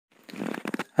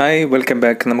Hi, welcome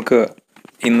back. നമുക്ക്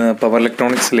ഇന്ന് power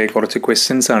ഇലക്ട്രോണിക്സിലെ കുറച്ച്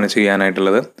ക്വസ്റ്റ്യൻസ് ആണ്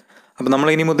ചെയ്യാനായിട്ടുള്ളത്. അപ്പോൾ നമ്മൾ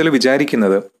ഇനി മുതൽ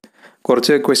വിചാരിക്കുന്നത്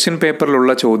കുറച്ച് ക്വസ്റ്റ്യൻ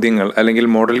പേപ്പറിലുള്ള ചോദ്യങ്ങൾ അല്ലെങ്കിൽ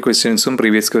മോഡൽ ക്വസ്റ്റ്യൻസും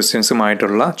പ്രീവിയസ്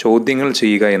ക്വസ്റ്റ്യൻസുമായിട്ടുള്ള ചോദ്യങ്ങൾ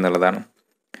ചെയ്യുക എന്നുള്ളതാണ്.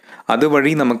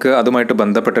 അതുവഴി നമുക്ക് അതുമായിട്ട്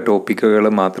ബന്ധപ്പെട്ട ടോപ്പിക്കുകൾ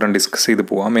മാത്രം ഡിസ്കസ് ചെയ്ത്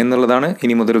പോകാം എന്നുള്ളതാണ്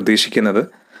ഇനി മുതൽ ഉദ്ദേശിക്കുന്നത്.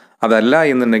 അതല്ല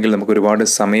എന്നുണ്ടെങ്കിൽ നമുക്ക് ഒരുപാട്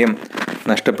സമയം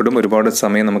നഷ്ടപ്പെടും, ഒരുപാട്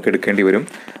സമയം നമുക്ക് എടുക്കേണ്ടി വരും.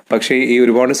 പക്ഷേ ഈ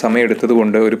ഒരുപാട് സമയം എടുത്തത്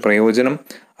കൊണ്ട് ഒരു പ്രയോജനം,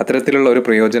 അത്തരത്തിലുള്ള ഒരു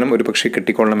പ്രയോജനം ഒരു പക്ഷേ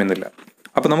കിട്ടിക്കൊള്ളണമെന്നില്ല.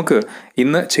 അപ്പോൾ നമുക്ക്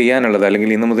ഇന്ന് ചെയ്യാനുള്ളത് അല്ലെങ്കിൽ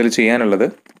ഇന്ന് മുതൽ ചെയ്യാനുള്ളത്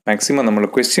മാക്സിമം നമ്മൾ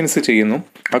ക്വസ്റ്റ്യൻസ് ചെയ്യുന്നു.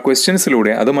 ആ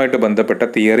ക്വസ്റ്റ്യൻസിലൂടെ അതുമായിട്ട് ബന്ധപ്പെട്ട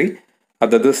തിയറി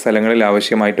അതത് സ്ഥലങ്ങളിൽ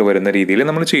ആവശ്യമായിട്ട് വരുന്ന രീതിയിൽ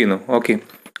നമ്മൾ ചെയ്യുന്നു. ഓക്കെ,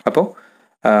 അപ്പോൾ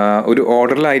ഒരു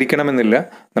ഓർഡറിലായിരിക്കണമെന്നില്ല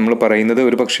നമ്മൾ പറയുന്നത്,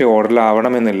 ഒരു പക്ഷേ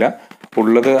ഓർഡറിലാവണമെന്നില്ല.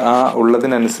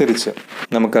 ഉള്ളതിനനുസരിച്ച്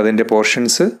നമുക്കതിൻ്റെ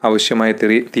പോർഷൻസ് ആവശ്യമായ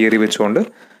തിയറി വെച്ചുകൊണ്ട്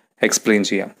എക്സ്പ്ലെയിൻ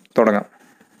ചെയ്യാം. തുടങ്ങാം.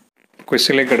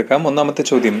 ക്വസ്റ്റ്യനിലേക്ക് എടുക്കാം. ഒന്നാമത്തെ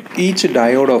ചോദ്യം: each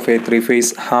diode off A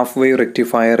 3-phase half wave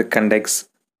rectifier conducts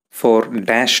for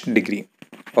dash degree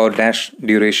or dash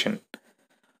duration.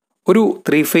 ഒരു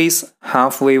 3-phase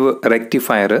ഹാഫ് വേവ്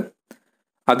റെക്ടിഫയർ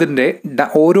അതിൻ്റെ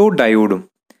ഓരോ ഡയോഡും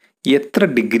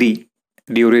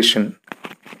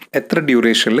എത്ര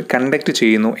ഡ്യൂറേഷനിൽ കണ്ടക്ട്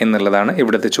ചെയ്യുന്നു എന്നുള്ളതാണ്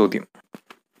ഇവിടുത്തെ ചോദ്യം.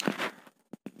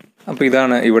 അപ്പോൾ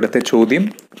ഇതാണ് ഇവിടുത്തെ ചോദ്യം.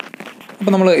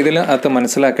 അപ്പോൾ നമ്മൾ ഇതിനകത്ത്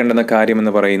മനസ്സിലാക്കേണ്ടുന്ന കാര്യം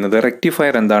എന്ന് പറയുന്നത്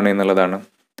റെക്ടിഫയർ എന്താണ് എന്നുള്ളതാണ്.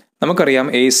 നമുക്കറിയാം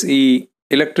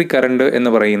ഇലക്ട്രിക് കറണ്ട് എന്ന്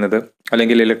പറയുന്നത്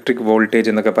അല്ലെങ്കിൽ ഇലക്ട്രിക് വോൾട്ടേജ്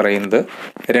എന്നൊക്കെ പറയുന്നത്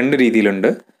രണ്ട് രീതിയിലുണ്ട്.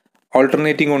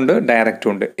 ഓൾട്ടർനേറ്റിംഗ് ഉണ്ട്,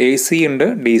 ഡയറക്റ്റും ഉണ്ട്. AC ഉണ്ട്,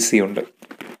 DC ഉണ്ട്.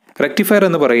 റെക്ടിഫയർ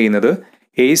എന്ന് പറയുന്നത്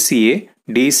ACയെ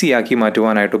DC ആക്കി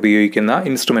മാറ്റുവാനായിട്ട് ഉപയോഗിക്കുന്ന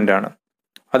ഇൻസ്ട്രുമെൻ്റ് ആണ്.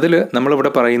 അതിൽ നമ്മളിവിടെ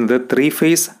പറയുന്നത്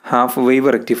 3-phase ഹാഫ് വേവ്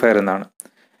റെക്ടിഫയർ എന്നാണ്.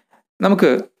 നമുക്ക്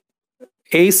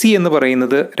AC എന്ന്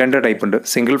പറയുന്നത് രണ്ട് ടൈപ്പ് ഉണ്ട്.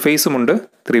 സിംഗിൾ ഫേസും ഉണ്ട്,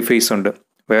 3-phase ഉണ്ട്.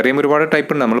 വേറെയും ഒരുപാട്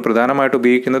ടൈപ്പ് ഉണ്ട്. നമ്മൾ പ്രധാനമായിട്ട്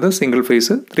ഉപയോഗിക്കുന്നത് സിംഗിൾ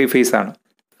ഫേസ്, 3-phase ആണ്.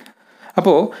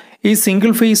 അപ്പോൾ ഈ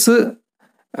single phase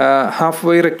half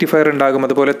wave rectifier ഉണ്ടാകും,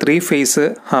 അതുപോലെ 3-phase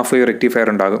ഹാഫ് വേവ് റെക്ടിഫയർ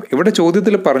ഉണ്ടാകും. ഇവിടെ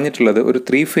ചോദ്യത്തിൽ പറഞ്ഞിട്ടുള്ളത് ഒരു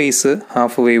 3-phase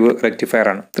ഹാഫ് വേവ് റെക്ടിഫയർ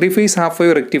ആണ്. 3-phase ഹാഫ്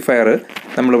വേവ് റെക്ടിഫയർ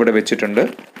നമ്മളിവിടെ വെച്ചിട്ടുണ്ട്.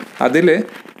 അതിൽ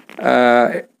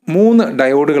 3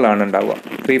 ഡയോഡുകളാണ് ഉണ്ടാവുക.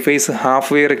 3-phase ഹാഫ്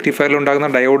വേവ് റെക്ടിഫയറിൽ ഉണ്ടാകുന്ന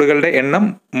ഡയോഡുകളുടെ എണ്ണം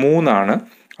 3 ആണ്.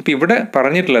 അപ്പോൾ ഇവിടെ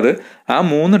പറഞ്ഞിട്ടുള്ളത് ആ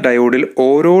 3 ഡയോഡിൽ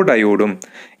ഓരോ ഡയോഡും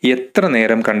എത്ര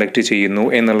നേരം കണ്ടക്ട് ചെയ്യുന്നു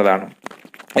എന്നുള്ളതാണ്.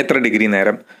 എത്ര ഡിഗ്രി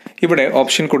നേരം. ഇവിടെ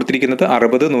ഓപ്ഷൻ കൊടുത്തിരിക്കുന്നത്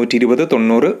 60, 120,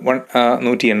 90,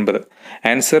 180.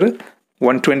 ആൻസർ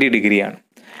 120 ഡിഗ്രിയാണ്.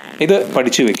 ഇത്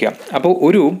പഠിച്ചു വെക്കാം. അപ്പോൾ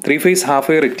ഒരു 3-phase ഹാഫ്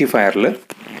വേവ് റെക്ടിഫയറിൽ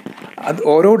അത്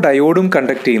ഓരോ ഡയോഡും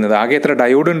കണ്ടക്ട് ചെയ്യുന്നത്, ആകെ എത്ര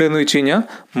ഡയോഡ് ഉണ്ട് എന്ന് വെച്ച് കഴിഞ്ഞാൽ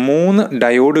 3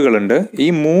 ഡയോഡുകളുണ്ട്. ഈ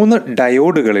 3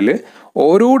 ഡയോഡുകളിൽ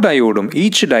ഓരോ ഡയോഡും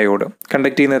ഈച്ച് ഡയോഡ്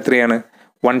കണ്ടക്ട് ചെയ്യുന്നത് എത്രയാണ്?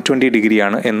 120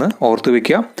 ഡിഗ്രിയാണ് എന്ന് ഓർത്ത്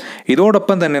വയ്ക്കുക.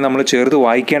 ഇതോടൊപ്പം തന്നെ നമ്മൾ ചേർത്ത്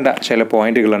വായിക്കേണ്ട ചില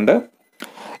പോയിന്റുകളുണ്ട്.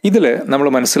 ഇതിൽ നമ്മൾ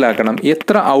മനസ്സിലാക്കണം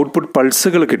എത്ര ഔട്ട്പുട്ട്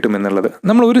പൾസുകൾ കിട്ടുമെന്നുള്ളത്.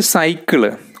 നമ്മൾ ഒരു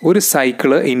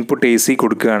സൈക്കിള് ഇൻപുട്ട് AC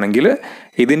കൊടുക്കുകയാണെങ്കിൽ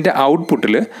ഇതിൻ്റെ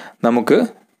ഔട്ട്പുട്ടിൽ നമുക്ക്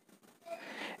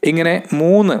ഇങ്ങനെ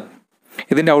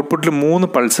ഇതിൻ്റെ ഔട്ട്പുട്ടിൽ 3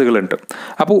 പൾസുകളുണ്ട്.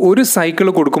 അപ്പോൾ ഒരു സൈക്കിൾ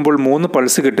കൊടുക്കുമ്പോൾ 3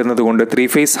 പൾസ് കിട്ടുന്നത് കൊണ്ട്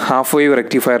 3-phase ഹാഫ് വേവ്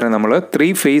റെക്ടിഫയറിനെ നമ്മൾ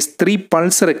 3-phase 3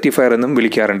 പൾസ് റെക്ടിഫയർ എന്നും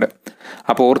വിളിക്കാറുണ്ട്.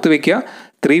 അപ്പോൾ ഓർത്ത് വയ്ക്കുക,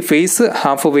 3-phase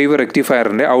ഹാഫ് വേവ്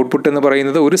റെക്ടിഫയറിൻ്റെ ഔട്ട്പുട്ട് എന്ന്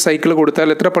പറയുന്നത് ഒരു സൈക്കിൾ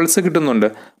കൊടുത്താൽ എത്ര പൾസ് കിട്ടുന്നുണ്ട്?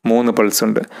 3 പൾസ്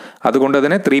ഉണ്ട്. അതുകൊണ്ട്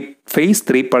അതിനെ 3-phase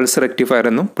 3 പൾസ് റെക്ടിഫയർ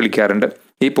എന്നും വിളിക്കാറുണ്ട്.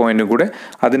 ഈ പോയിന്റും കൂടെ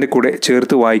അതിൻ്റെ കൂടെ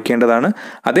ചേർത്ത് വായിക്കേണ്ടതാണ്.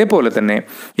 അതേപോലെ തന്നെ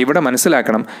ഇവിടെ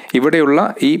മനസ്സിലാക്കണം, ഇവിടെയുള്ള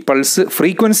ഈ പൾസ്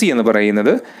ഫ്രീക്വൻസി എന്ന്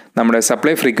പറയുന്നത് നമ്മുടെ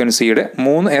സപ്ലൈ ഫ്രീക്വൻസിയുടെ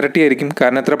 3 ഇരട്ടിയായിരിക്കും.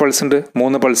 കാരണം എത്ര പൾസ് ഉണ്ട്?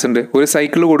 3 പൾസ് ഉണ്ട്. ഒരു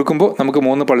സൈക്കിൾ കൊടുക്കുമ്പോൾ നമുക്ക്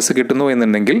 3 പൾസ് കിട്ടുന്നു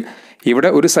എന്നുണ്ടെങ്കിൽ ഇവിടെ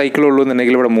ഒരു സൈക്കിൾ ഉള്ളൂ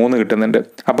എന്നുണ്ടെങ്കിൽ ഇവിടെ 3 കിട്ടുന്നുണ്ട്.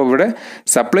 അപ്പോൾ ഇവിടെ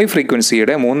സപ്ലൈ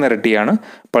ഫ്രീക്വൻസിയുടെ 3 ഇരട്ടിയാണ്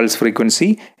പൾസ്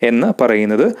ഫ്രീക്വൻസി എന്ന്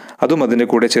പറയുന്നത്. അതും അതിൻ്റെ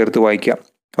കൂടെ ചേർത്ത് വായിക്കാം.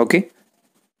 ഓക്കെ,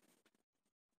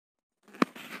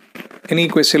 ഇനി ഈ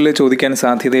ക്വസ്റ്റ്യനിൽ ചോദിക്കാൻ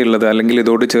സാധ്യതയുള്ളത് അല്ലെങ്കിൽ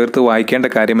ഇതോട് ചേർത്ത് വായിക്കേണ്ട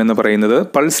കാര്യം എന്ന് പറയുന്നത്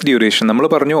പൾസ് ഡ്യൂറേഷൻ. നമ്മൾ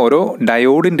പറഞ്ഞു ഓരോ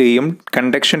ഡയോഡിൻ്റെയും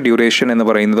കണ്ടക്ഷൻ ഡ്യൂറേഷൻ എന്ന്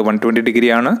പറയുന്നത് 120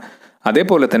 ഡിഗ്രിയാണ്.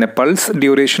 അതേപോലെ തന്നെ പൾസ്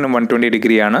ഡ്യൂറേഷനും 120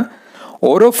 ഡിഗ്രിയാണ്.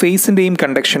 ഓരോ ഫേസിൻ്റെയും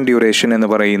കണ്ടക്ഷൻ ഡ്യൂറേഷൻ എന്ന്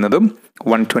പറയുന്നതും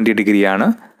 120 ഡിഗ്രിയാണ്.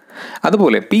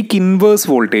 അതുപോലെ പീക്ക് ഇൻവേഴ്സ്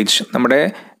വോൾട്ടേജ്, നമ്മുടെ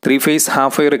 3-phase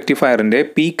half wave റെക്ടിഫയറിൻ്റെ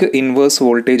peak inverse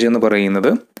voltage എന്ന്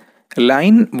പറയുന്നത്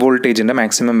ലൈൻ വോൾട്ടേജിൻ്റെ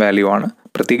മാക്സിമം വാല്യൂ ആണ്.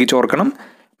 പ്രത്യേകിച്ച് ഓർക്കണം,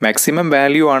 മാക്സിമം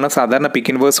വാല്യൂ ആണ് സാധാരണ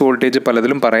പീക്ക് ഇൻവേഴ്സ് വോൾട്ടേജ്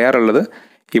പലതിലും പറയാറുള്ളത്.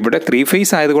 ഇവിടെ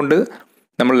 3-phase ആയതുകൊണ്ട്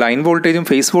നമ്മൾ ലൈൻ വോൾട്ടേജും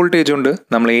ഫേസ് വോൾട്ടേജും ഉണ്ട്.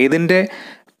 നമ്മൾ ഏതിൻ്റെ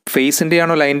ഫേസിൻ്റെ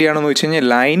ആണോ ലൈൻ്റെ ആണോ എന്ന് വെച്ച് കഴിഞ്ഞാൽ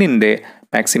ലൈനിൻ്റെ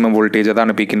മാക്സിമം വോൾട്ടേജ്,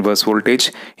 അതാണ് പീക്ക് ഇൻവേഴ്സ് വോൾട്ടേജ്.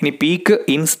 ഇനി പീക്ക്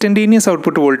ഇൻസ്റ്റൻറ്റേനിയസ്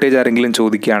ഔട്ട്പുട്ട് വോൾട്ടേജ് ആരെങ്കിലും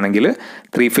ചോദിക്കുകയാണെങ്കിൽ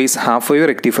 3-phase ഹാഫ് വേവ്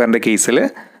റെക്ടിഫയറിൻ്റെ കേസിൽ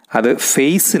അത്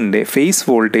ഫേസ്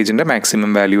വോൾട്ടേജിൻ്റെ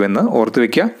മാക്സിമം വാല്യൂ എന്ന് ഓർത്ത്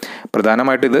വയ്ക്കുക.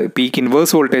 പ്രധാനമായിട്ട് ഇത് പീക്ക്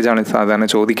ഇൻവേഴ്സ് വോൾട്ടേജാണ് സാധാരണ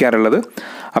ചോദിക്കാറുള്ളത്.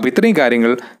 അപ്പോൾ ഇത്രയും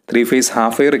കാര്യങ്ങൾ 3 ഫേസ്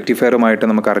ഹാഫ് വേവ് റെക്ടിഫയറുമായിട്ട്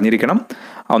നമുക്ക് അറിഞ്ഞിരിക്കണം.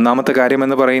 ഒന്നാമത്തെ കാര്യം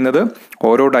എന്ന് പറയുന്നത്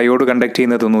ഓരോ ഡയോഡ് കണ്ടക്ട്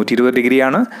ചെയ്യുന്നത് 120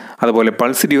 ഡിഗ്രിയാണ്. അതുപോലെ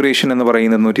പൾസ് ഡ്യൂറേഷൻ എന്ന്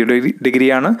പറയുന്നത് 120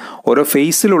 ഡിഗ്രിയാണ്. ഓരോ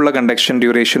ഫേസിലുള്ള കണ്ടക്ഷൻ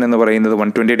ഡ്യൂറേഷൻ എന്ന് പറയുന്നത്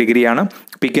 120 ഡിഗ്രിയാണ്.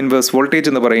 പീക്ക് ഇൻവേഴ്സ് വോൾട്ടേജ്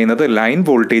എന്ന് പറയുന്നത് ലൈൻ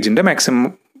വോൾട്ടേജിൻ്റെ മാക്സിമം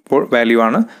വാല്യൂ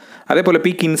ആണ്. അതേപോലെ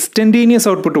പീക്ക് ഇൻസ്റ്റൻറ്റേനിയസ്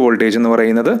ഔട്ട്പുട്ട് വോൾട്ടേജ് എന്ന്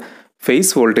പറയുന്നത്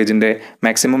ഫേസ് വോൾട്ടേജിൻ്റെ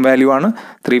മാക്സിമം വാല്യൂ ആണ്.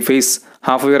 3 ഫേസ്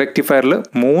ഹാഫ് വേവ് റെക്ടിഫയറിൽ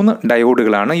 3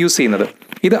 ഡയോഡുകളാണ് യൂസ് ചെയ്യുന്നത്.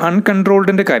 ഇത്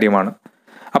അൺകൺട്രോൾഡിൻ്റെ കാര്യമാണ്.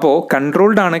 അപ്പോൾ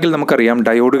കൺട്രോൾഡ് ആണെങ്കിൽ നമുക്കറിയാം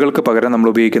ഡയോഡുകൾക്ക് പകരം നമ്മൾ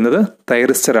ഉപയോഗിക്കുന്നത്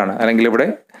തൈറിസ്റ്ററാണ്. അല്ലെങ്കിൽ ഇവിടെ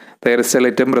തൈറിസ്റ്ററിൽ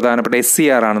ഏറ്റവും പ്രധാനപ്പെട്ട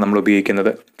SCR ആണ് നമ്മൾ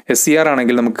ഉപയോഗിക്കുന്നത്. SCR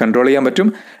ആണെങ്കിൽ നമുക്ക് കൺട്രോൾ ചെയ്യാൻ പറ്റും.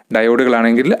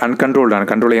 ഡയോഡുകളാണെങ്കിൽ അൺകൺട്രോൾഡ് ആണ്,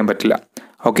 കൺട്രോൾ ചെയ്യാൻ പറ്റില്ല.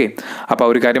 ഓക്കെ, അപ്പോൾ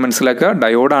ഒരു കാര്യം മനസ്സിലാക്കുക,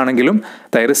 ഡയോഡാണെങ്കിലും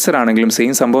തൈറിസ്റ്റർ ആണെങ്കിലും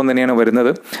സെയിം സംഭവം തന്നെയാണ് വരുന്നത്.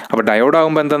 അപ്പോൾ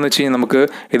ഡയോഡാകുമ്പോൾ എന്താണെന്ന് വെച്ച് കഴിഞ്ഞാൽ നമുക്ക്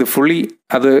ഇത് ഫുള്ളി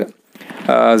അത്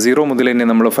 0 മുതൽ തന്നെ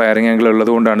നമ്മൾ ഫയറിംഗ് ആംഗിൾ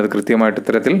ഉള്ളതുകൊണ്ടാണ് ഇത് കൃത്യമായിട്ട്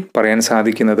ഇത്തരത്തിൽ പറയാൻ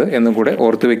സാധിക്കുന്നത് എന്നും കൂടെ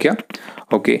ഓർത്ത് വയ്ക്കുക.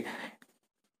 ഓക്കെ,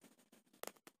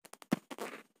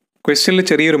 ക്വസ്റ്റ്യനിൽ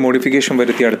ചെറിയൊരു മോഡിഫിക്കേഷൻ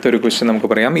വരുത്തി അടുത്തൊരു ക്വസ്റ്റ്യൻ നമുക്ക്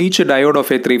പറയാം. Each diode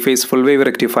off A 3 face full wave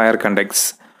rectifier conducts.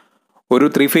 ഒരു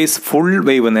 3 ഫേസ് ഫുൾ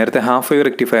വേവ്, നേരത്തെ ഹാഫ് വേവ്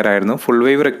റെക്ടിഫയർ ആയിരുന്നു. ഫുൾ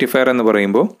വേവ് റെക്ടിഫയർ എന്ന്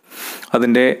പറയുമ്പോൾ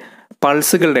അതിൻ്റെ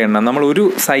പൾസുകളുടെ എണ്ണം, നമ്മൾ ഒരു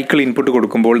സൈക്കിൾ ഇൻപുട്ട്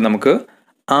കൊടുക്കുമ്പോൾ നമുക്ക്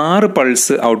 6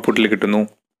 പൾസ് ഔട്ട്പുട്ടിൽ കിട്ടുന്നു.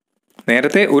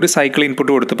 നേരത്തെ ഒരു സൈക്കിൾ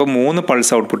ഇൻപുട്ട് കൊടുത്തപ്പോൾ 3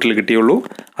 പൾസ് ഔട്ട്പുട്ടിൽ കിട്ടിയുള്ളൂ.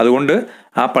 അതുകൊണ്ട്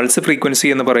ആ പൾസ് ഫ്രീക്വൻസി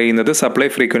എന്ന് പറയുന്നത് സപ്ലൈ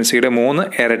ഫ്രീക്വൻസിയുടെ 3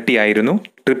 ഇരട്ടി ആയിരുന്നു,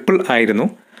 ട്രിപ്പിൾ ആയിരുന്നു.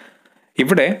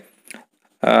 ഇവിടെ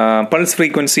പൾസ്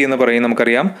ഫ്രീക്വൻസി എന്ന് പറയുന്നത്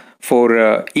നമുക്കറിയാം, for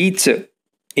each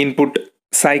input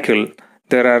cycle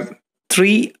there are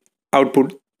 3 output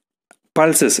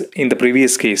pulses in the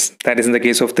previous case, that is in the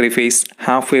case of 3 phase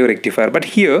half wave rectifier, but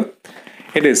here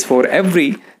it is for every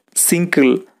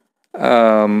single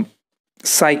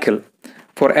cycle,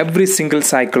 for every single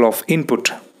cycle of input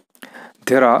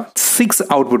there are 6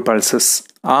 output pulses,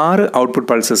 6 output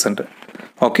pulses ഉണ്ട്.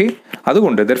 Okay,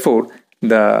 അതുകൊണ്ട് therefore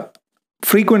the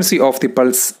frequency of the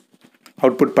pulse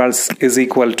output pulse is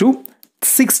equal to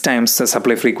 6 times the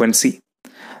supply frequency.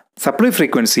 Supply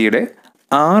ഫ്രീക്വൻസിയുടെ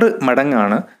 6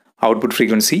 മടങ്ങാണ് output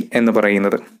frequency എന്ന്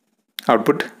പറയുന്നത്,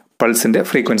 output പൾസിൻ്റെ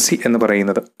frequency എന്ന്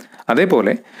പറയുന്നത്.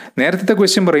 അതേപോലെ നേരത്തെ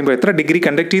question പറയുമ്പോൾ എത്ര ഡിഗ്രി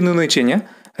കണ്ടക്ട് ചെയ്യുന്നു എന്ന് വെച്ച് കഴിഞ്ഞാൽ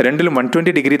രണ്ടിലും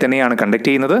 120 ഡിഗ്രി തന്നെയാണ് കണ്ടക്ട്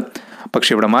ചെയ്യുന്നത്.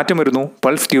 പക്ഷേ ഇവിടെ മാറ്റം വരുന്നു,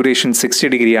 പൾസ് ഡ്യൂറേഷൻ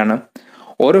 60 ഡിഗ്രിയാണ്.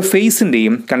 ഓരോ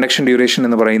ഫേസിൻ്റെയും കണ്ടക്ഷൻ ഡ്യൂറേഷൻ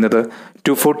എന്ന് പറയുന്നത്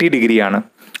 240 ഡിഗ്രിയാണ്.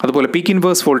 അതുപോലെ പീക്ക്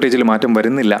ഇൻവേഴ്സ് വോൾട്ടേജിൽ മാറ്റം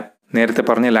വരുന്നില്ല, നേരത്തെ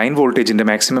പറഞ്ഞ ലൈൻ വോൾട്ടേജിൻ്റെ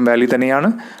മാക്സിമം വാല്യൂ തന്നെയാണ്.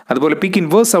 അതുപോലെ പീക്ക്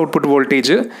ഇൻവേഴ്സ് ഔട്ട്പുട്ട്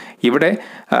വോൾട്ടേജ്, ഇവിടെ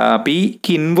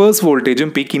പീക്ക് ഇൻവേഴ്സ് വോൾട്ടേജും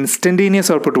പീക്ക്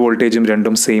ഇൻസ്റ്റൻറ്റേനിയസ് ഔട്ട്പുട്ട് വോൾട്ടേജും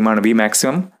രണ്ടും സെയിം ആണ്. വി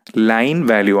മാക്സിമം ലൈൻ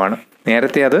വാല്യൂ ആണ്,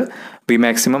 നേരത്തെ അത് വി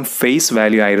മാക്സിമം ഫേസ്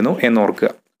വാല്യൂ ആയിരുന്നു എന്നോർക്കുക.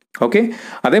 ഓക്കെ,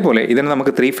 അതേപോലെ ഇതിനെ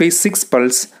നമുക്ക് 3 ഫേസ് 6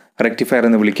 പൾസ് റെക്ടിഫയർ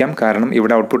എന്ന് വിളിക്കാം. കാരണം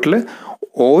ഇവിടെ ഔട്ട്പുട്ടിൽ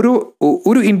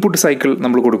ഒരു ഇൻപുട്ട് സൈക്കിൾ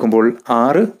നമ്മൾ കൊടുക്കുമ്പോൾ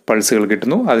 6 പൾസുകൾ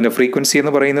കിട്ടുന്നു. അതിൻ്റെ ഫ്രീക്വൻസി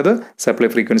എന്ന് പറയുന്നത് സപ്ലൈ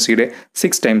ഫ്രീക്വൻസിയുടെ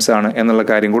 6 ടൈംസ് ആണ് എന്നുള്ള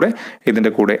കാര്യം കൂടെ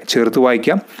ഇതിൻ്റെ കൂടെ ചേർത്ത്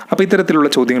വായിക്കാം. അപ്പോൾ ഇത്തരത്തിലുള്ള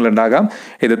ചോദ്യങ്ങൾ ഉണ്ടാകാം.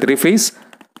 ഇത് 3 face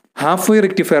half wave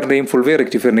റെക്ടിഫയറിൻ്റെയും full wave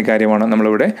റെക്ടിഫയറിൻ്റെയും കാര്യമാണ്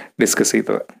നമ്മളിവിടെ ഡിസ്കസ്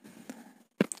ചെയ്തത്.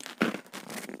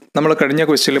 നമ്മൾ കഴിഞ്ഞ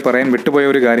ക്വസ്റ്റ്യനിൽ പറയാൻ വിട്ടുപോയ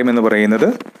ഒരു കാര്യം എന്ന് പറയുന്നത്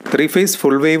 3 ഫേസ്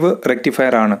ഫുൾ വേവ്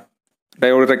റെക്ടിഫയർ ആണ്,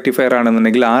 ഡയോഡ് റെക്ടിഫയർ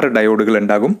ആണെന്നുണ്ടെങ്കിൽ 6 ഡയോഡുകൾ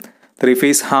ഉണ്ടാകും. 3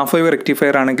 ഫേസ് ഹാഫ് വേവ്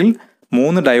റെക്ടിഫയർ ആണെങ്കിൽ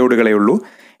 3 ഡയോഡുകളേ ഉള്ളൂ.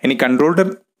 ഇനി കൺട്രോൾഡ്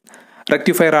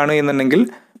റെക്ടിഫയർ ആണ് എന്നുണ്ടെങ്കിൽ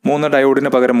 3 ഡയോഡിന്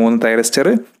പകരം 3 തൈറിസ്റ്റർ,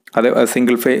 അത്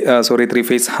 3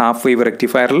 ഫേസ് ഹാഫ് വേവ്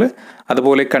റെക്ടിഫയറിൽ.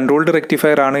 അതുപോലെ കൺട്രോൾഡ്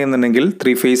റെക്ടിഫയർ ആണ് എന്നുണ്ടെങ്കിൽ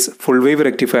 3 ഫേസ് ഫുൾ വേവ്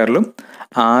റെക്ടിഫയറിലും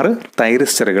 6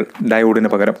 തൈറിസ്റ്ററുകൾ ഡയോഡിന്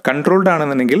പകരം. കൺട്രോൾഡ്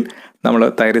ആണെന്നുണ്ടെങ്കിൽ നമ്മൾ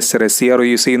തൈറിസ്റ്റർ SCR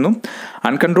യൂസ് ചെയ്യുന്നു,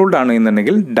 അൺകൺട്രോൾഡ് ആണ്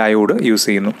എന്നുണ്ടെങ്കിൽ ഡയോഡ് യൂസ്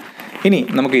ചെയ്യുന്നു. ഇനി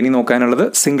നമുക്ക് നോക്കാനുള്ളത്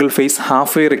single phase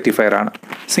half wave rectifier ആണ്.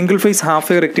 Single phase half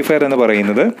wave rectifier എന്ന്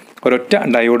പറയുന്നത് ഒരൊറ്റ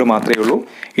ഡയോഡ് മാത്രമേ ഉള്ളൂ.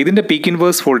 ഇതിൻ്റെ പീക്ക്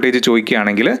ഇൻവേഴ്സ് വോൾട്ടേജ്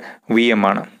ചോദിക്കുകയാണെങ്കിൽ VM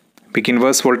ആണ്. പീക്ക്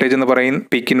ഇൻവേഴ്സ് വോൾട്ടേജ് എന്ന്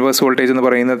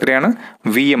പറയുന്നത് എത്രയാണ്?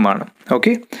 VM ആണ്.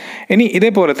 ഓക്കെ, ഇനി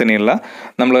ഇതേപോലെ തന്നെയുള്ള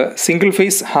നമ്മൾ single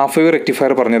phase half wave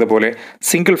rectifier പറഞ്ഞതുപോലെ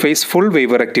single phase full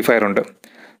wave rectifier ഉണ്ട്.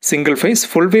 സിംഗിൾ ഫേസ്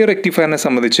ഫുൾ വേവ് റെക്ടിഫയറിനെ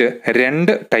സംബന്ധിച്ച്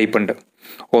 2 ടൈപ്പ് ഉണ്ട്.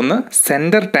 ഒന്ന്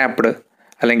സെൻറ്റർ ടാപ്ഡ്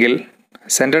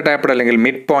അല്ലെങ്കിൽ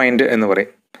മിഡ് പോയിന്റ് എന്ന്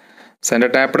പറയും. സെൻറ്റർ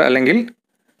ടാപ്ഡ് അല്ലെങ്കിൽ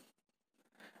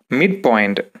മിഡ്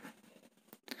പോയിന്റ്.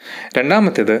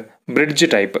 രണ്ടാമത്തേത് ബ്രിഡ്ജ്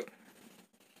ടൈപ്പ്.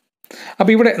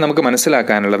 അപ്പോൾ ഇവിടെ നമുക്ക്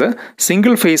മനസ്സിലാക്കാനുള്ളത്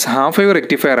single phase half wave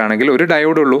rectifier ആണെങ്കിൽ ഒരു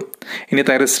ഡയോഡ് ഉള്ളൂ. ഇനി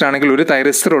തൈറിസ്റ്റർ ആണെങ്കിൽ ഒരു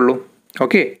തൈറിസ്റ്റർ ഉള്ളൂ.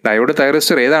 ഓക്കെ, ഡയോഡ്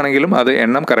തൈറിസ്റ്റർ ഏതാണെങ്കിലും അത്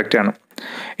എണ്ണം കറക്റ്റാണ്.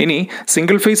 ഇനി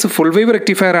single phase full wave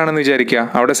rectifier ആണെന്ന് വിചാരിക്കുക,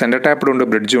 അവിടെ സെൻറ്റർ ടാപ്ഡ് ഉണ്ട്,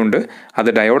 ബ്രിഡ്ജും ഉണ്ട്.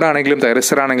 അത് ഡയോഡ് ആണെങ്കിലും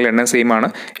തൈറിസ്റ്റർ ആണെങ്കിലും എണ്ണം സെയിം ആണ്.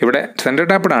 ഇവിടെ സെൻറ്റർ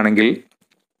ടാപ്ഡ് ആണെങ്കിൽ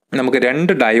നമുക്ക്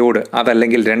 2 ഡയോഡ്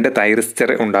അതല്ലെങ്കിൽ 2 തൈറിസ്റ്റർ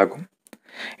ഉണ്ടാകും.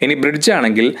 ഇനി ബ്രിഡ്ജ്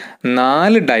ആണെങ്കിൽ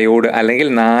 4 ഡയോഡ് അല്ലെങ്കിൽ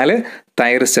 4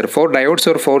 thyristor, 4 diodes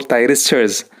or 4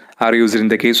 thyristors are used in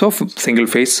the case of single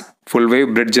phase full wave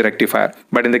bridge rectifier.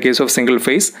 But in the case of single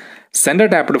phase center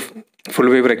tapped full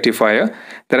wave rectifier,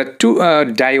 there are 2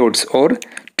 diodes or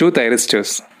 2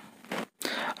 thyristors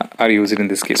are used in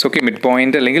this case. Okay,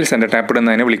 midpoint അല്ലെങ്കിൽ centre tapped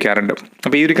എന്നതിനെ വിളിക്കാറുണ്ട്.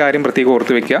 അപ്പോൾ ഈ ഒരു കാര്യം പ്രത്യേകം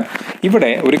ഓർത്ത് വെക്കുക.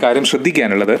 ഇവിടെ ഒരു കാര്യം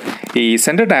ശ്രദ്ധിക്കാനുള്ളത്, ഈ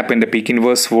സെൻറ്റർ ടാപ്പിൻ്റെ പീക്ക്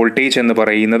ഇൻവേഴ്സ് വോൾട്ടേജ് എന്ന്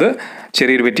പറയുന്നത്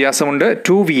ചെറിയൊരു വ്യത്യാസമുണ്ട്.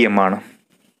 2 VM ആണ്.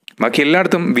 ബാക്കി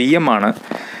എല്ലായിടത്തും VM ആണ്.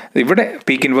 ഇവിടെ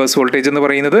പീക്ക് ഇൻവേഴ്സ് വോൾട്ടേജ് എന്ന്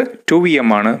പറയുന്നത് 2 VM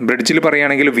ആണ്. ബ്രിഡ്ജിൽ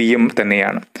പറയുകയാണെങ്കിൽ VM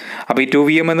തന്നെയാണ്. അപ്പോൾ ഈ 2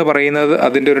 VM എന്ന് പറയുന്നത്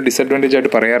അതിൻ്റെ ഒരു ഡിസഡ്വാൻറ്റേജ്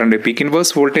ആയിട്ട് പറയാറുണ്ട്. പീക്ക്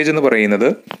ഇൻവേഴ്സ് വോൾട്ടേജ് എന്ന് പറയുന്നത്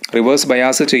റിവേഴ്സ്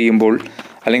ബയാസ് ചെയ്യുമ്പോൾ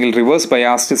അല്ലെങ്കിൽ റിവേഴ്സ്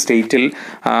ബയാസ്ഡ് സ്റ്റേറ്റിൽ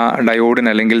ഡയോഡിന്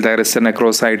അല്ലെങ്കിൽ തൈറിസ്റ്ററിന്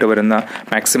അക്രോസ് ആയിട്ട് വരുന്ന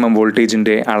മാക്സിമം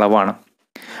വോൾട്ടേജിൻ്റെ അളവാണ്.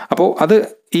 അപ്പോൾ അത്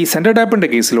ഈ സെൻറ്റർ ടാപ്പിൻ്റെ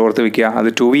കേസിൽ ഓർത്ത് വയ്ക്കുക,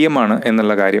 അത് 2 VM ആണ്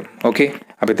എന്നുള്ള കാര്യം. ഓക്കെ,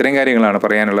 അപ്പോൾ ഇത്രയും കാര്യങ്ങളാണ്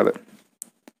പറയാനുള്ളത്.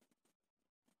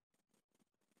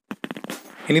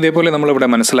 ഇനി ഇതേപോലെ നമ്മളിവിടെ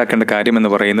മനസ്സിലാക്കേണ്ട കാര്യം എന്ന്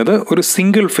പറയുന്നത്, ഒരു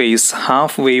single phase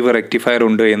half wave rectifier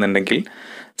ഉണ്ട് എന്നുണ്ടെങ്കിൽ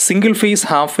സിംഗിൾ ഫേസ്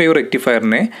ഹാഫ് വേവ്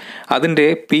റെക്ടിഫയറിനെ അതിൻ്റെ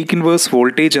പീക്ക് ഇൻവേഴ്സ്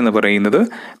വോൾട്ടേജ്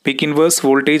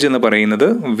എന്ന് പറയുന്നത്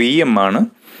VM ആണ്.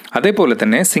 അതേപോലെ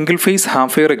തന്നെ സിംഗിൾ ഫേസ്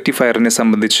ഹാഫ് വേവ് റെക്ടിഫയറിനെ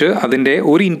സംബന്ധിച്ച് അതിൻ്റെ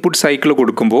ഒരു ഇൻപുട്ട് സൈക്കിൾ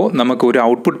കൊടുക്കുമ്പോൾ നമുക്ക് ഒരു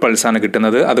ഔട്ട്പുട്ട് പൾസാണ്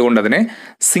കിട്ടുന്നത്. അതുകൊണ്ട് അതിനെ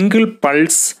സിംഗിൾ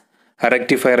പൾസ്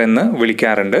റെക്ടിഫയർ എന്ന്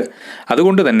വിളിക്കാറുണ്ട്.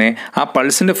 അതുകൊണ്ട് തന്നെ ആ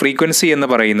പൾസിൻ്റെ ഫ്രീക്വൻസി എന്ന്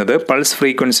പറയുന്നത് pulse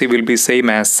frequency will be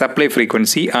same as supply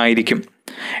frequency ആയിരിക്കും.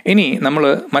 ഇനി നമ്മൾ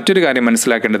മറ്റൊരു കാര്യം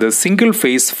മനസ്സിലാക്കേണ്ടത്, single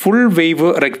phase full wave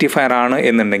rectifier ആണ്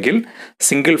എന്നുണ്ടെങ്കിൽ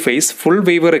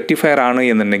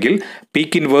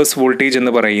പീക്ക് ഇൻവേഴ്സ് വോൾട്ടേജ്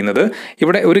എന്ന് പറയുന്നത്,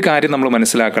 ഇവിടെ ഒരു കാര്യം നമ്മൾ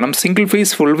മനസ്സിലാക്കണം. Single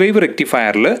phase full wave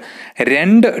റെക്ടിഫയറിൽ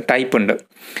 2 type ഉണ്ട്.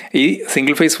 ഈ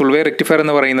single phase full wave rectifier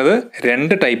എന്ന് പറയുന്നത്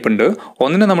 2 ടൈപ്പ് ഉണ്ട്.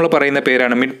 ഒന്നിന് നമ്മൾ പറയുന്ന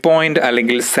പേരാണ് മിഡ് പോയിന്റ്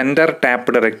അല്ലെങ്കിൽ സെൻറ്റർ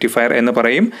ടാപ്ഡ് റെക്ടിഫയർ എന്ന്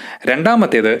പറയും.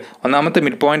 ഒന്നാമത്തെ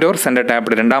mid point or centre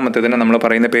tapped, രണ്ടാമത്തേതിന് നമ്മൾ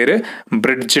പറയുന്ന പേര്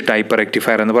ബ്രിഡ്ജ് ടൈപ്പ്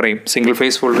റെക്ടിഫയർ എന്ന് പറയും. സിംഗിൾ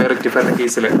ഫേസ് ഫുൾ വേവ് റെക്ടിഫയറിന്റെ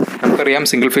കേസിൽ നമുക്കറിയാം,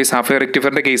 സിംഗിൾ ഫേസ് ഹാഫ് വേവ്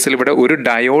റെക്ടിഫയറിന്റെ കേസിൽ ഇവിടെ ഒരു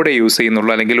ഡയോഡ് യൂസ്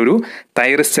ചെയ്യുന്നുള്ളൂ അല്ലെങ്കിൽ ഒരു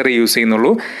തൈറിസ്റ്റർ യൂസ്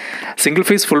ചെയ്യുന്നുള്ളൂ. സിംഗിൾ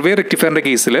ഫേസ് ഫുൾ വേവ് റെക്ടിഫയറിന്റെ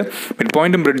കേസിൽ മിഡ്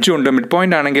പോയിന്റും ബ്രിഡ്ജും ഉണ്ട്. മിഡ്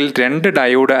പോയിന്റ് ആണെങ്കിൽ 2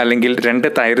 ഡയോഡ് അല്ലെങ്കിൽ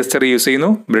 2 തൈറിസ്റ്റർ യൂസ്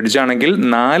ചെയ്യുന്നു. ബ്രിഡ്ജ് ആണെങ്കിൽ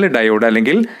 4 ഡയോഡ്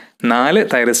അല്ലെങ്കിൽ 4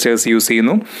 തൈറിസ്റ്റേഴ്സ് യൂസ്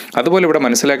ചെയ്യുന്നു. അതുപോലെ ഇവിടെ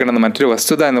മനസ്സിലാക്കേണ്ടുന്ന മറ്റൊരു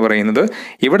വസ്തുത എന്ന് പറയുന്നത്,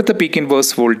 ഇവിടുത്തെ peak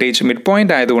inverse voltage mid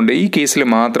point ആയതുകൊണ്ട് ഈ കേസിൽ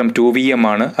മാത്രം 2 VM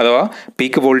ആണ്, അഥവാ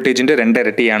പീക്ക് വോൾട്ടേജിൻ്റെ 2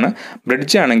 ഇരട്ടിയാണ്.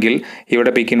 ബ്രിഡ്ജ് ആണെങ്കിൽ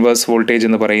ഇവിടെ പീക്ക് ഇൻവേഴ്സ് വോൾട്ടേജ്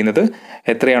എന്ന് പറയുന്നത്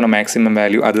എത്രയാണോ മാക്സിമം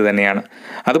വാല്യൂ അത് തന്നെയാണ്.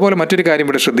 അതുപോലെ മറ്റൊരു കാര്യം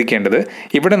ഇവിടെ ശ്രദ്ധിക്കേണ്ടത്,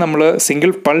 ഇവിടെ നമ്മൾ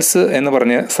സിംഗിൾ പൾസ് എന്ന്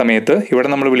പറഞ്ഞ സമയത്ത് ഇവിടെ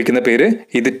നമ്മൾ വിളിക്കുന്ന പേര്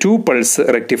ഇത് 2 പൾസ്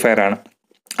റെക്ടിഫയർ ആണ്.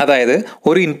 അതായത്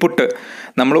ഒരു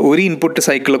ഇൻപുട്ട്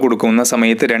സൈക്കിൾ കൊടുക്കുന്ന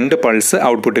സമയത്ത് 2 പൾസ്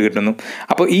ഔട്ട്പുട്ട് കിട്ടുന്നു.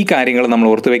 അപ്പോൾ ഈ കാര്യങ്ങൾ നമ്മൾ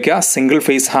ഓർത്ത് വയ്ക്കുക. Single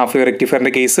phase half wave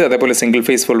റെക്ടിഫയറിൻ്റെ case, അതേപോലെ single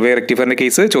phase full wave റെക്ടിഫയറിൻ്റെ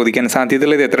case ചോദിക്കാൻ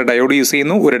സാധ്യതയുള്ളത് എത്ര ഡയോഡ് യൂസ്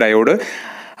ചെയ്യുന്നു, 1 ഡയോഡ്.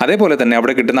 അതേപോലെ തന്നെ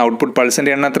അവിടെ കിട്ടുന്ന ഔട്ട്പുട്ട്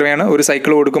പൾസിൻ്റെ എണ്ണം എത്രയാണ്, ഒരു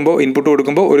സൈക്കിൾ കൊടുക്കുമ്പോൾ ഇൻപുട്ട്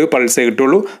കൊടുക്കുമ്പോൾ 1 പൾസേ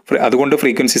കിട്ടുള്ളൂ. അതുകൊണ്ട്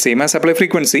frequency same as supply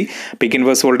frequency. Peak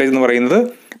inverse voltage എന്ന് പറയുന്നത്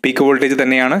പീക്ക് വോൾട്ടേജ്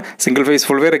തന്നെയാണ്. Single phase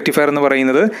full wave rectifier എന്ന്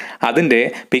പറയുന്നത് അതിൻ്റെ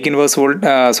പീക്ക് ഇൻവേഴ്സ്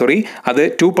അത്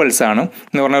 2 പൾസ് ആണ്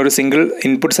എന്ന് പറഞ്ഞാൽ ഒരു സിംഗിൾ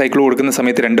ഇൻപുട്ട് സൈക്കിൾ കൊടുക്കുന്ന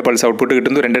സമയത്ത് 2 പൾസ് ഔട്ട്പുട്ട്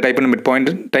കിട്ടുന്നു. 2 ടൈപ്പ് ഉണ്ട്, മിഡ്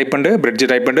പോയിന്റ് ടൈപ്പ് ഉണ്ട്, ബ്രിഡ്ജ്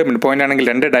ടൈപ്പ് ഉണ്ട്. മിഡ് പോയിന്റ് ആണെങ്കിൽ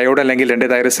 2 ഡയോഡ് അല്ലെങ്കിൽ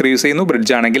 2 തൈറിസ്റ്റർ യൂസ് ചെയ്യുന്നു.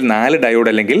 ബ്രിഡ്ജ് ആണെങ്കിൽ 4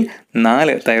 ഡയോഡ് അല്ലെങ്കിൽ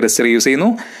 4 തൈറിസ്റ്റർ യൂസ്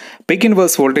ചെയ്യുന്നു. പീക്ക്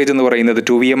ഇൻവേഴ്സ് വോൾട്ടേജ് എന്ന് പറയുന്നത്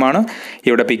 2 VM ആണ്.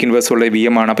 ഇവിടെ പീക്ക് ഇൻവേഴ്സ് വോൾട്ടേജ്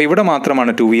VM ആണ്. അപ്പോൾ ഇവിടെ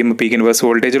മാത്രമാണ് 2 VM പീക്ക് ഇൻവേഴ്സ്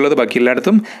വോൾട്ടേജ് ഉള്ളത്. ബാക്കി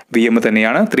എല്ലായിടത്തും VM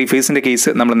തന്നെയാണ്. 3 ഫേസിൻ്റെ കേസ്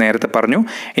നമ്മൾ നേരത്തെ പറഞ്ഞു.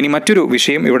 ഇനി മറ്റൊരു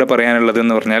വിഷയം ഇവിടെ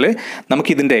പറയാനുള്ളതെന്ന് പറഞ്ഞാൽ,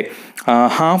 നമുക്കിതിൻ്റെ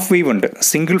ഹാഫ് വേവ് ഉണ്ട്.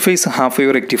 Single phase half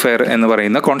wave rectifier എന്ന്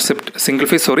പറയുന്ന concept,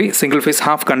 single phase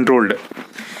half controlled.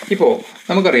 ഇപ്പോൾ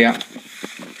നമുക്കറിയാം,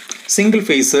 സിംഗിൾ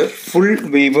ഫേസ് ഫുൾ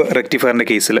വേവ് റെക്ടിഫയറിൻ്റെ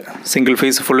കേസിൽ single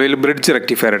phase full wave bridge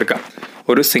rectifier എടുക്കാം.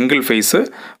 ഒരു single phase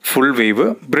full wave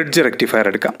bridge rectifier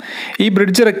എടുക്കാം. ഈ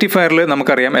ബ്രിഡ്ജ് റെക്ടിഫയറിൽ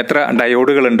നമുക്കറിയാം എത്ര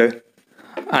ഡയോഡുകളുണ്ട്.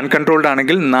 അൺകൺട്രോൾഡ്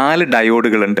ആണെങ്കിൽ 4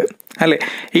 ഡയോഡുകളുണ്ട് അല്ലേ.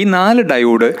 ഈ 4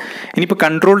 ഡയോഡ് ഇനിയിപ്പോൾ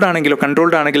കൺട്രോൾഡ് ആണെങ്കിൽ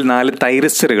 4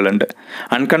 തൈറിസ്റ്ററുകളുണ്ട്.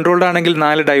 അൺകൺട്രോൾഡ് ആണെങ്കിൽ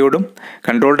 4 ഡയോഡും,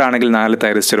 കൺട്രോൾഡ് ആണെങ്കിൽ 4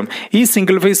 തൈറിസ്റ്ററും. ഈ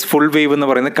സിംഗിൾ ഫേസ് ഫുൾ വേവ് എന്ന്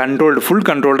പറയുന്നത് ഫുൾ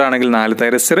കൺട്രോൾഡ് ആണെങ്കിൽ 4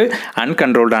 തൈറിസ്റ്റർ,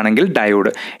 അൺകൺട്രോൾഡ് ആണെങ്കിൽ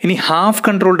ഡയോഡ്. ഇനി ഹാഫ്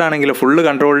കൺട്രോൾഡ് ആണെങ്കിൽ ഫുള്ള്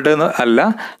കൺട്രോൾഡ് അല്ല,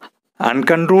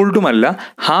 അൺകൺട്രോൾഡുമല്ല,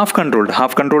 ഹാഫ്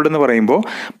കൺട്രോൾഡ് എന്ന് പറയുമ്പോൾ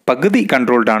പകുതി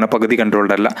കൺട്രോൾഡ് ആണ്, പകുതി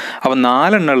കൺട്രോൾഡ് അല്ല. അപ്പോൾ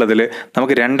 4 എണ്ണം ഉള്ളതിൽ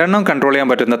നമുക്ക് 2 എണ്ണം കൺട്രോൾ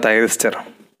ചെയ്യാൻ പറ്റുന്ന തൈറിസ്റ്റർ,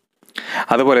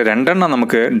 അതുപോലെ 2 എണ്ണം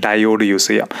നമുക്ക് ഡയോഡ് യൂസ്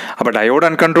ചെയ്യാം. അപ്പോൾ ഡയോഡ്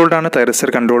അൺകൺട്രോൾഡ് ആണ്, തൈറിസ്റ്റർ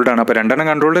കൺട്രോൾഡ് ആണ്. അപ്പോൾ 2 എണ്ണം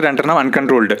കൺട്രോൾഡ്, 2 എണ്ണം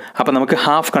അൺകൺട്രോൾഡ്. അപ്പോൾ നമുക്ക്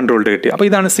ഹാഫ് കൺട്രോൾഡ് കിട്ടി. അപ്പോൾ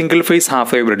ഇതാണ് single phase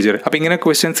half wave bridge. അപ്പോൾ ഇങ്ങനെ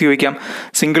ക്വസ്റ്റ്യൻസ് ചോദിക്കാം.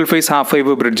 Single phase half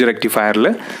wave bridge റെക്ടിഫയറിൽ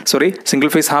single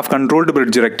phase half controlled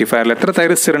bridge റെക്ടിഫയറിൽ എത്ര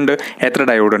തൈറിസ്റ്റർ ഉണ്ട്, എത്ര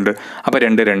ഡയോഡ് ഉണ്ട്? അപ്പോൾ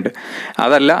 2.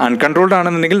 അതല്ല, അൺകൺട്രോൾഡ്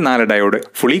ആണെന്നുണ്ടെങ്കിൽ 4 ഡയോഡ്,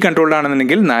 ഫുള്ളി കൺട്രോൾഡ്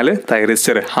ആണെന്നുണ്ടെങ്കിൽ 4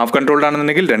 തൈറിസ്റ്റർ, ഹാഫ് കൺട്രോൾഡ്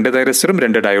ആണെന്നുണ്ടെങ്കിൽ 2 തൈറിസ്റ്ററും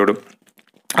 2 ഡയോഡും.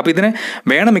 അപ്പോൾ ഇതിനെ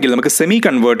വേണമെങ്കിൽ നമുക്ക് സെമി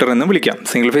കൺവേർട്ടർ എന്ന് വിളിക്കാം,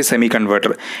 സിംഗിൾ ഫേസ് സെമി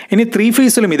കൺവേർട്ടർ. ഇനി 3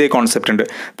 ഫേസിലും ഇതേ കോൺസെപ്റ്റ് ഉണ്ട്.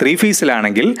 3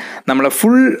 ഫേസിലാണെങ്കിൽ നമ്മൾ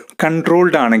ഫുൾ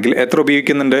കൺട്രോൾഡ് ആണെങ്കിൽ എത്ര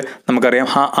ഉപയോഗിക്കുന്നുണ്ട് നമുക്കറിയാം,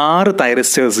 6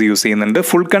 തൈറിസ്റ്റേഴ്സ് യൂസ് ചെയ്യുന്നുണ്ട്.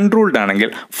 ഫുൾ കൺട്രോൾഡ്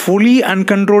ആണെങ്കിൽ. ഫുള്ളി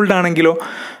അൺകൺട്രോൾഡ് ആണെങ്കിലോ,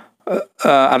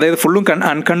 അതായത് ഫുള്ളും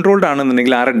അൺകൺട്രോൾഡ്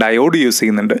ആണെന്നുണ്ടെങ്കിൽ 6 ഡയോഡ് യൂസ്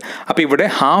ചെയ്യുന്നുണ്ട്. അപ്പോൾ ഇവിടെ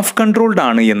ഹാഫ് കൺട്രോൾഡ്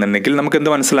ആണ് എന്നുണ്ടെങ്കിൽ നമുക്ക് എന്ത്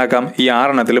മനസ്സിലാക്കാം, ഈ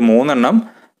 6 എണ്ണത്തിൽ 3 എണ്ണം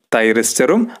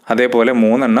തൈറിസ്റ്ററും അതേപോലെ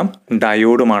 3 എണ്ണം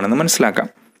ഡയോഡുമാണെന്ന് മനസ്സിലാക്കാം.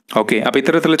 ഓക്കെ, അപ്പോൾ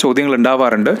ഇത്തരത്തിലുള്ള ചോദ്യങ്ങൾ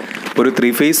ഉണ്ടാവാറുണ്ട്. ഒരു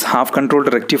 3 ഫേസ് ഹാഫ്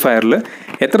കൺട്രോൾഡ് റെക്ടിഫയറിൽ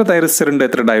എത്ര തൈറിസ്റ്റർ ഉണ്ട്,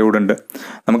 എത്ര ഡയോഡ് ഉണ്ട്?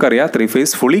 നമുക്കറിയാം 3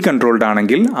 ഫേസ് ഫുള്ളി കൺട്രോൾഡ്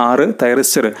ആണെങ്കിൽ 6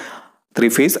 തൈറിസ്റ്റർ,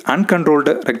 3 ഫേസ്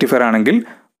അൺകൺട്രോൾഡ് റെക്ടിഫയർ ആണെങ്കിൽ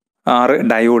 6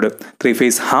 ഡയോഡ്. 3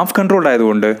 ഫേസ് ഹാഫ് കൺട്രോൾഡ്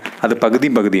ആയതുകൊണ്ട് അത്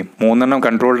പകുതിയും 3 എണ്ണം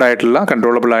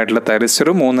കൺട്രോളബിൾ ആയിട്ടുള്ള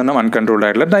തൈറിസ്റ്ററും 3 എണ്ണം അൺകൺട്രോൾഡ്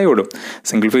ആയിട്ടുള്ള ഡയോഡും.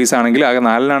 സിംഗിൾ ഫേസ് ആണെങ്കിൽ ആകെ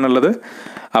 4 എണ്ണാണുള്ളത്.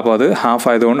 അപ്പോൾ അത്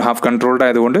ഹാഫ് കൺട്രോൾഡ്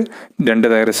ആയതുകൊണ്ട് 2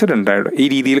 തൈറിസ്റ്റർ 2 ഡയോഡ്. ഈ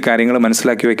രീതിയിൽ കാര്യങ്ങൾ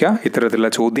മനസ്സിലാക്കി വയ്ക്കുക. ഇത്തരത്തിലുള്ള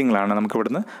ചോദ്യങ്ങളാണ് നമുക്ക്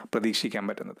ഇവിടുന്ന് പ്രതീക്ഷിക്കാൻ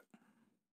പറ്റുന്നത്.